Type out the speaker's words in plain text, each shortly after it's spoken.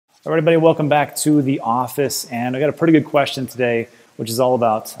Everybody, welcome back to the office. And I got a pretty good question today, which is all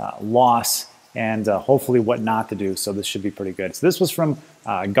about loss and hopefully what not to do. So this should be pretty good. So this was from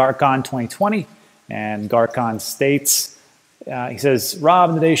Garcon 2020, and Garcon states, he says, Rob,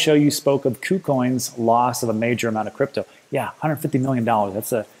 in today's show you spoke of KuCoin's loss of a major amount of crypto. Yeah, $150 million.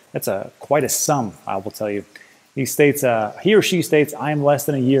 That's quite a sum, I will tell you. He states, he or she states, I am less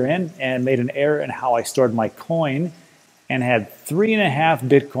than a year in and made an error in how I stored my coin and had 3.5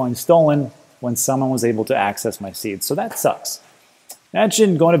 Bitcoin stolen when someone was able to access my seeds. So that sucks.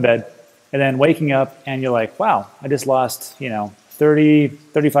 Imagine going to bed and then waking up and you're like, wow, I just lost,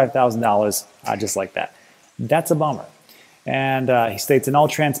 $35,000 just like that. That's a bummer. And he states, in all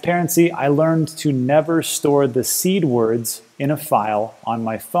transparency, I learned to never store the seed words in a file on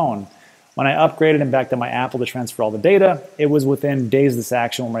my phone. When I upgraded and backed up my Apple to transfer all the data, it was within days of this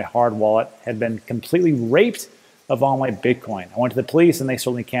action when my hard wallet had been completely raped of all my Bitcoin. I went to the police and they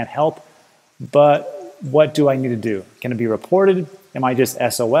certainly can't help, but what do I need to do? Can it be reported? Am I just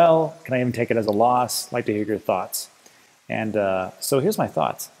SOL? Can I even take it as a loss? I'd like to hear your thoughts. And so here's my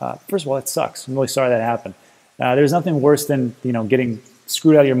thoughts. First of all, it sucks. I'm really sorry that happened. There's nothing worse than getting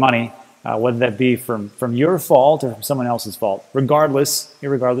screwed out of your money, whether that be from your fault or from someone else's fault.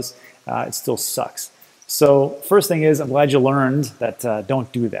 Irregardless, it still sucks. So first thing is, I'm glad you learned that don't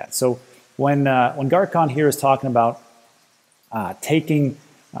do that. So when Garcon here is talking about taking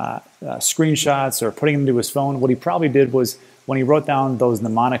screenshots or putting them into his phone, what he probably did was when he wrote down those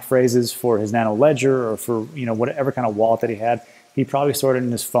mnemonic phrases for his Nano Ledger or for whatever kind of wallet that he had, he probably stored it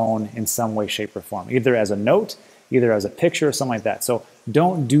in his phone in some way, shape, or form, either as a note, either as a picture, or something like that. So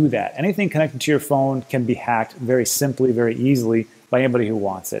don't do that. Anything connected to your phone can be hacked very simply, very easily by anybody who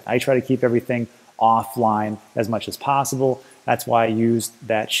wants it. I try to keep everything offline as much as possible. That's why I used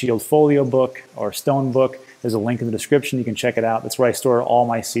that Shield Folio book or Stone book. There's a link in the description. You can check it out. That's where I store all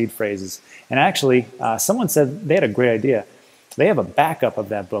my seed phrases. And actually, someone said they had a great idea. They have a backup of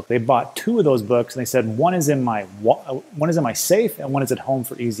that book. They bought 2 of those books, and they said one is in my safe and one is at home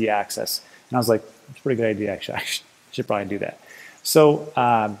for easy access. And I was like, that's a pretty good idea, actually. I should probably do that. So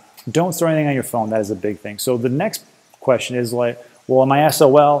don't store anything on your phone. That is a big thing. So the next question is like, well, am I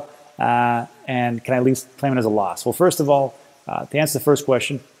SOL? And can I at least claim it as a loss? Well, first of all, to answer the first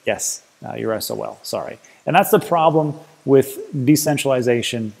question, yes, you're SOL. Sorry. And that's the problem with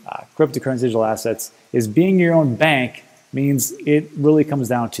decentralization, cryptocurrency, digital assets, is being your own bank means it really comes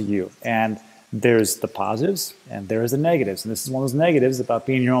down to you. And there's the positives and there's the negatives. And this is one of those negatives about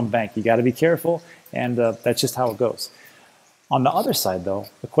being your own bank. You got to be careful, and that's just how it goes. On the other side, though,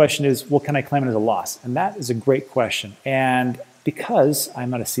 the question is, well, can I claim it as a loss? And that is a great question. And because I'm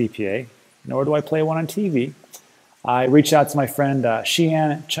not a CPA, nor do I play one on TV, I reached out to my friend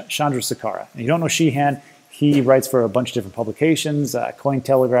𝙐nstoppable Chandrasekhara. And you don't know 𝙐nstoppable, he writes for a bunch of different publications,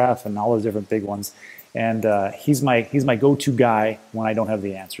 Cointelegraph and all those different big ones. And he's my go-to guy when I don't have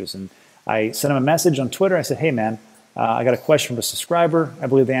the answers. And I sent him a message on Twitter. I said, hey, man, I got a question from a subscriber. I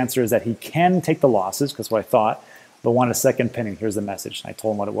believe the answer is that he can take the losses, because what I thought, but wanted a second opinion. Here's the message. And I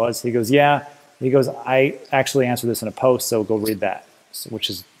told him what it was. He goes, yeah. He goes, I actually answered this in a post, so go read that, which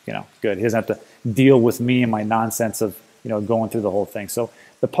is good. He doesn't have to deal with me and my nonsense of going through the whole thing. So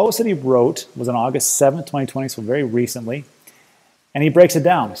the post that he wrote was on August 7th, 2020, so very recently. And he breaks it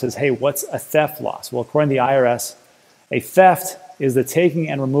down. He says, hey, what's a theft loss? Well, according to the IRS, a theft is the taking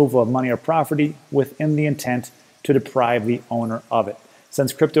and removal of money or property within the intent to deprive the owner of it.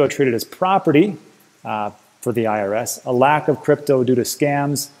 Since crypto are treated as property for the IRS, a lack of crypto due to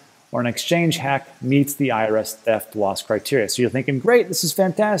scams or an exchange hack meets the IRS theft loss criteria. So you're thinking, great, this is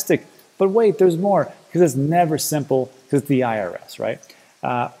fantastic. But wait, there's more, because it's never simple, because it's the IRS, right?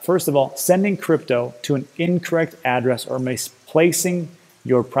 First of all, sending crypto to an incorrect address or misplacing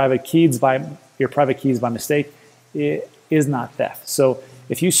your private keys by mistake is not theft. So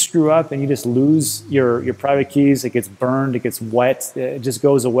if you screw up and you just lose your private keys, it gets burned, it gets wet, it just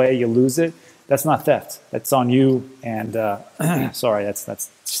goes away, you lose it, that's not theft. That's on you, and sorry, that's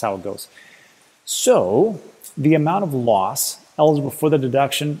just how it goes. So the amount of loss eligible for the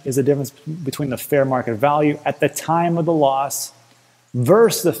deduction is the difference between the fair market value at the time of the loss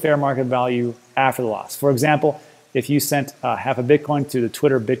versus the fair market value after the loss. For example, if you sent half a Bitcoin to the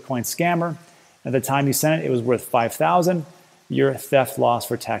Twitter Bitcoin scammer, at the time you sent it, it was worth $5,000. Your theft loss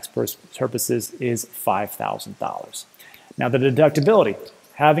for tax purposes is $5,000. Now, the deductibility.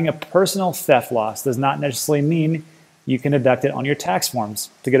 Having a personal theft loss does not necessarily mean you can deduct it on your tax forms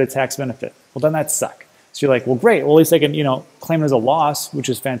to get a tax benefit. Well, then that sucks. So you're like, well, great. Well, at least I can, claim it as a loss, which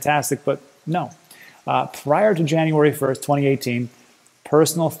is fantastic. But no. Prior to January 1st, 2018,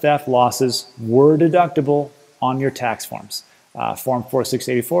 personal theft losses were deductible on your tax forms. Form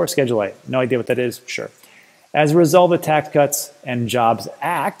 4684, Schedule A. No idea what that is? Sure. As a result of the Tax Cuts and Jobs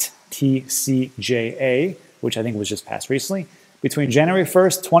Act, TCJA, which I think was just passed recently, between January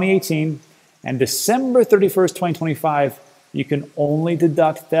 1st, 2018 and December 31st, 2025, you can only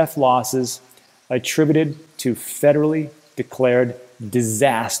deduct theft losses attributed to federally declared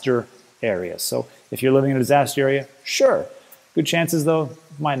disaster areas. So if you're living in a disaster area, sure. Good chances, though,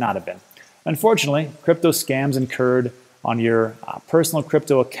 might not have been. Unfortunately, crypto scams incurred on your personal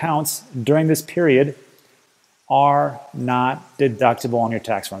crypto accounts during this period are not deductible on your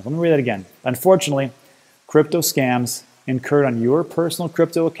tax returns. Let me read that again. Unfortunately, crypto scams incurred on your personal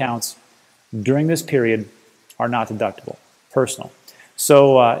crypto accounts during this period are not deductible. Personal.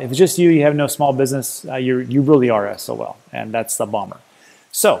 So if it's just you, you have no small business, you really are SOL, and that's the bummer.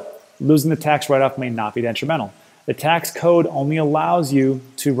 So losing the tax write-off may not be detrimental. The tax code only allows you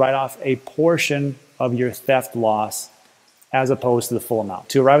to write off a portion of your theft loss as opposed to the full amount.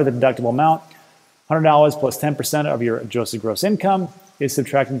 To arrive at the deductible amount, $100 plus 10% of your adjusted gross income is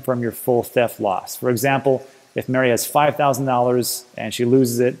subtracted from your full theft loss. For example, if Mary has $5,000 and she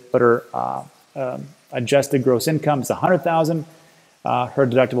loses it, but her adjusted gross income is $100,000, her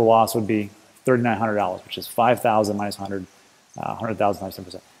deductible loss would be $3,900, which is $5,000 minus 100, $100,000 minus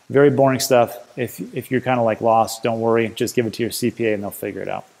 10%. Very boring stuff. If you're kind of like lost, don't worry. Just give it to your CPA and they'll figure it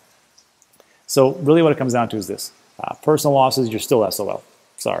out. So really what it comes down to is this. Personal losses, you're still SOL.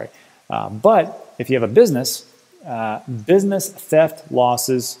 Sorry. But if you have a business, business theft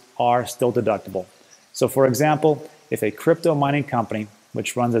losses are still deductible. So for example, if a crypto mining company,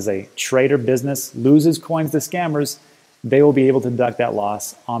 which runs as a trader business, loses coins to scammers, they will be able to deduct that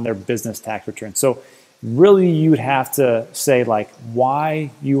loss on their business tax return. So really you'd have to say like why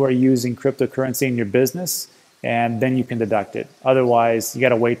you are using cryptocurrency in your business, and then you can deduct it. Otherwise, you got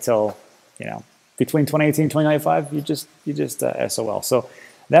to wait till, between 2018 and 2095, you just SOL. So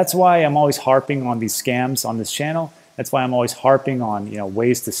that's why I'm always harping on these scams on this channel. That's why I'm always harping on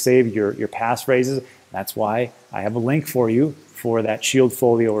ways to save your past raises. That's why I have a link for you for that Shield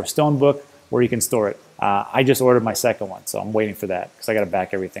Folio or Stone book where you can store it. I just ordered my second one, so I'm waiting for that because I got to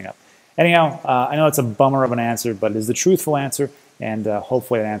back everything up. Anyhow, I know it's a bummer of an answer, but it is the truthful answer, and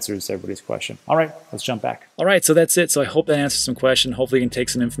hopefully it answers everybody's question. All right, let's jump back. All right, so that's it. So I hope that answers some question. Hopefully you can take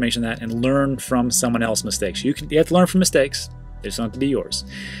some information from that and learn from someone else's mistakes. You have to learn from mistakes. They just don't have to be yours.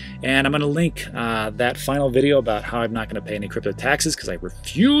 And I'm going to link that final video about how I'm not going to pay any crypto taxes because I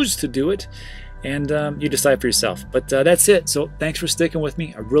refuse to do it. And you decide for yourself. But that's it. So thanks for sticking with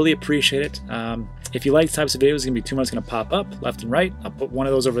me. I really appreciate it. If you like these types of videos, there's going to be 2 more that's going to pop up left and right. I'll put one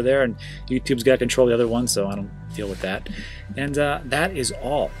of those over there, and YouTube's got to control the other one, so I don't deal with that. And that is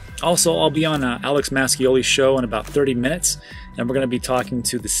all. Also, I'll be on Alex Mascioli's show in about 30 minutes, and we're going to be talking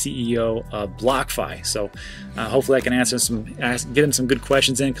to the CEO of BlockFi. So hopefully I can get him some good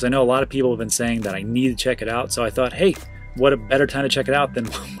questions in, because I know a lot of people have been saying that I need to check it out. So I thought, hey, what a better time to check it out than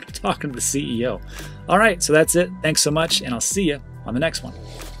talking to the CEO. All right, so that's it. Thanks so much, and I'll see you on the next one.